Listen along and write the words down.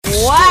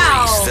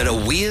that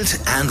are weird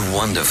and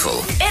wonderful.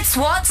 It's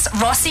What's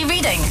Rossi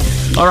Reading.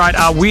 All right,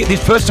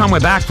 this first time we're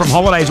back from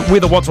holidays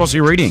with the What's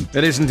Rossi Reading.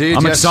 It is indeed,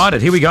 I'm yes. excited.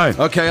 Here we go.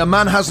 Okay, a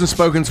man hasn't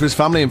spoken to his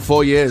family in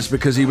 4 years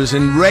because he was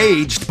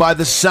enraged by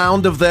the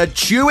sound of their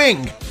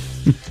chewing.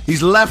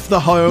 He's left the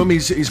home.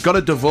 He's got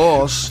a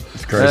divorce.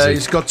 It's crazy.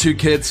 He's got 2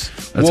 kids.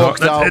 That's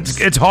walked out.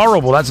 It's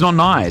horrible. That's not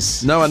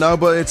nice. No, I know,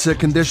 but it's a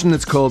condition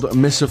that's called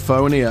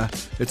misophonia.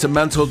 It's a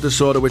mental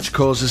disorder which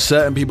causes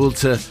certain people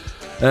to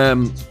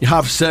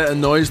have certain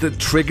noise that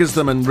triggers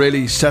them and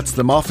really sets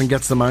them off and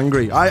gets them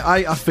angry.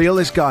 I feel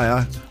this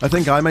guy. I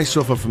think I may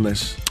suffer from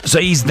this. So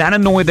he's that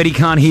annoyed that he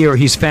can't hear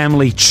his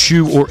family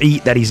chew or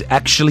eat that he's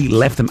actually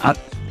left them.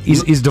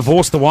 He's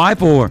divorced the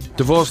wife or?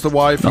 Divorced the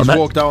wife. He's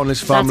walked out on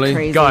his family.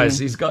 That's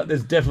crazy. Guys,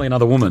 there's definitely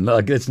another woman.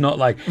 Like, it's not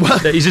like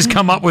he's just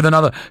come up with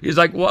another. He's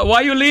like, why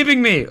are you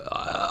leaving me?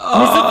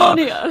 I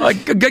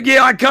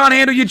can't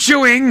handle you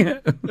chewing.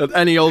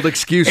 Any old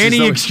excuse.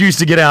 Any excuse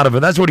to get out of it.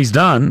 That's what he's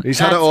done. He's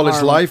had it all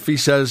his life. He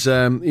says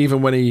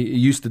even when he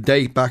used to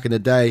date back in the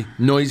day,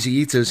 noisy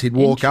eaters, he'd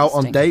walk out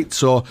on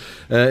dates, or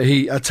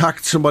he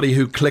attacked somebody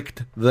who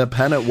clicked their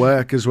pen at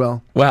work as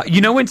well. Well,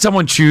 you know when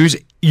someone chews,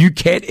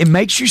 it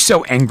makes you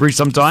so angry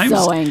sometimes.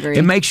 So angry.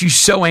 It makes you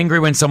so angry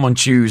when someone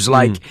chews.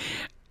 Like,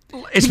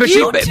 especially.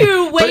 You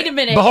too, wait a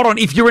minute. But hold on,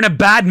 if you're in a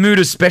bad mood,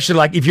 especially,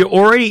 like if you're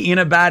already in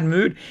a bad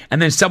mood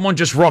and then someone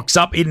just rocks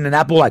up eating an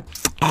apple, like.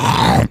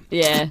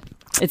 Yeah,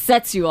 it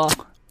sets you off.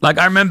 Like,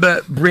 I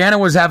remember Brianna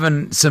was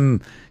having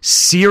some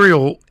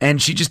cereal and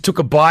she just took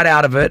a bite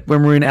out of it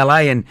when we were in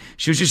LA and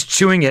she was just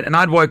chewing it. And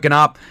I'd woken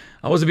up.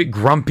 I was a bit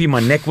grumpy. My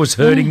neck was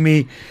hurting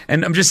me.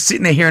 And I'm just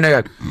sitting there hearing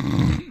her go.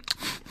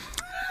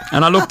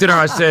 And I looked at her,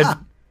 I said,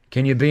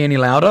 can you be any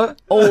louder?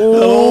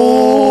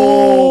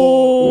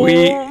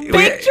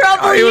 Big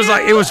trouble.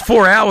 It was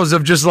 4 hours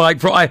of just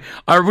like,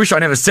 I wish I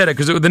never said it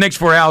because the next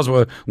 4 hours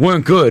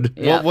weren't good.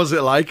 Yeah. What was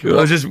it like? It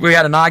was just, we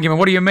had an argument.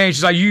 What do you mean?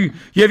 She's like,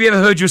 have you ever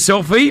heard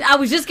yourself eat? I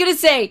was just going to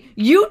say,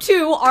 you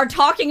two are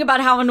talking about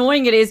how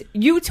annoying it is.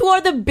 You two are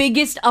the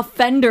biggest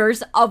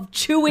offenders of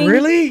chewing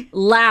Really?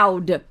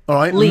 loud. All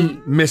right,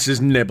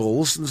 Mrs.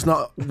 Nibbles. It's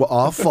not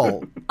our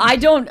fault.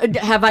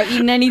 Have I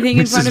eaten anything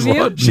in front of you?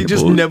 what? She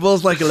just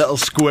nibbles like a little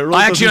squirrel.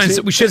 I actually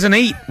doesn't don't. She doesn't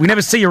eat. We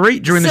never see her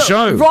eat during the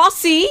show.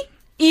 Rossi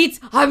eats.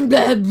 Blah,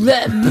 blah,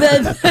 blah,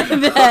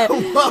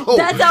 blah.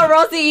 That's how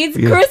Rossi eats.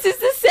 Yeah. Chris is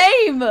the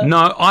same.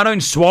 No, I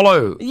don't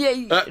swallow.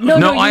 Yeah,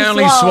 no, I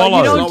only swallow.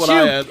 You That's not don't what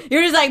I chew. had.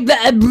 You're just like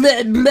blah,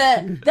 blah,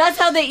 blah. That's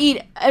how they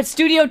eat.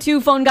 Studio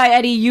 2 phone guy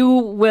Eddie, you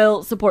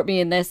will support me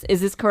in this. Is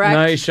this correct?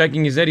 No, he's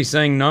shaking his head. He's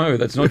saying no.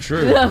 That's not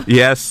true.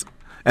 Yes,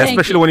 Thank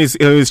especially you. when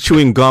he's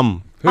chewing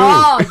gum.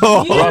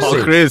 Oh, you-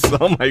 Rossi. Chris,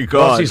 oh my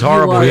God. Rossi's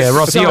horrible. You are Yeah,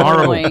 Rossi, so you're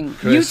horrible. annoying.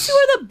 You two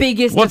are the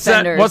biggest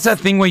offenders. What's that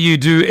thing where you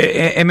do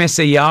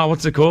MSER?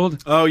 What's it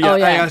called? Oh, yeah, Oh,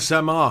 yeah.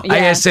 ASMR.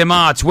 Yeah.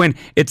 ASMR.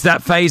 It's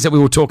that phase that we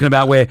were talking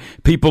about where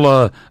people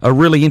are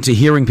really into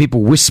hearing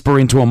people whisper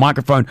into a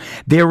microphone.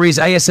 There is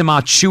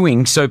ASMR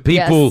chewing, so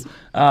people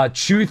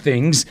chew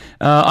things.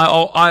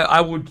 I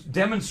would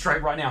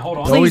demonstrate right now. Hold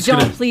on. Please he's don't.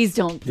 gonna- Please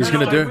don't. He's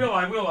going to do it.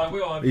 I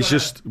will. He's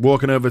just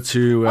walking over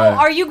to...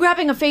 Are you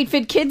grabbing a Fade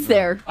Fit Kids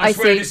there? I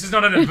swear, see. this is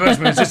not an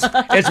advertisement.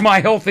 It's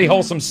my healthy,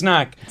 wholesome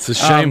snack. It's a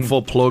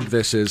shameful plug,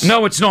 this is.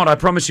 No, it's not. I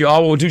promise you. I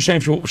will do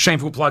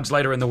shameful plugs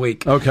later in the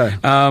week. Okay.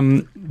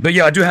 But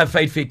yeah, I do have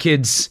Fade Fit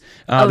Kids.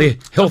 The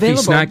healthy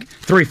available. snack,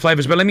 3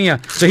 flavors. But let me.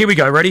 So here we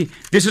go. Ready?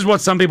 This is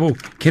what some people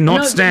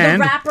cannot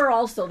stand. The rapper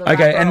also.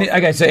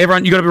 So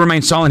everyone, you got to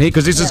remain silent here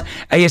because this is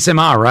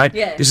ASMR, right?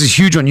 Yeah. This is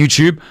huge on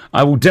YouTube.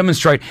 I will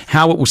demonstrate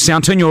how it will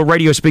sound. Turn your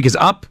radio speakers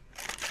up,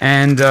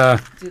 and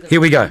here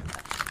we go.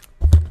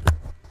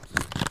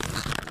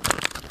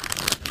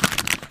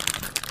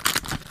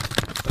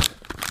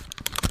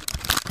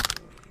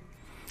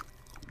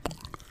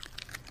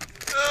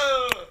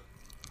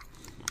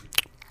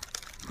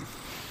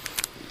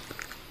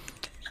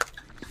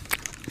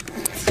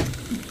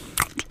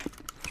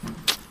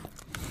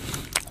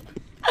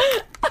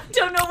 I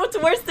don't know what's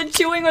worse, the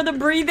chewing or the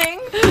breathing.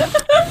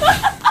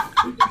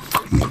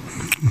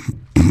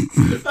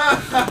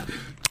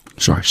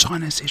 Sorry,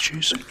 sinus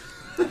issues.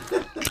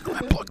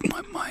 I block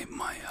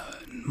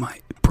my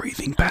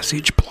breathing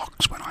passage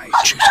blocks when I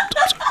chew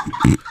sometimes.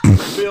 I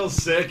feel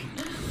sick.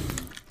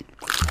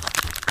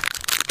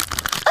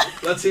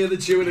 Let's hear the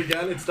chewing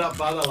again. It's that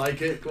bad. I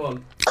like it. Go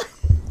on.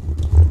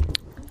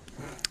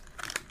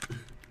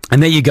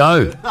 And there you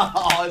go.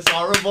 Oh, it's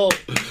horrible.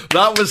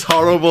 That was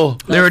horrible.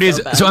 There it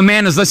is. So a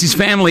man has left his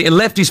family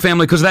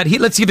because of that.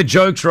 Let's hear the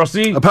jokes,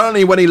 Rossi.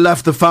 Apparently, when he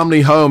left the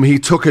family home, he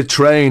took a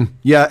train.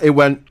 Yeah, it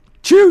went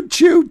choo,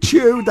 choo,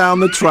 choo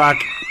down the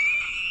track.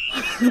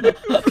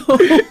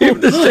 If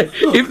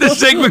the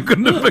segment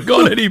couldn't have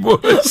gone any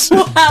worse.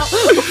 Wow.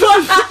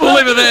 We'll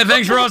leave it there.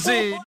 Thanks, Rossi.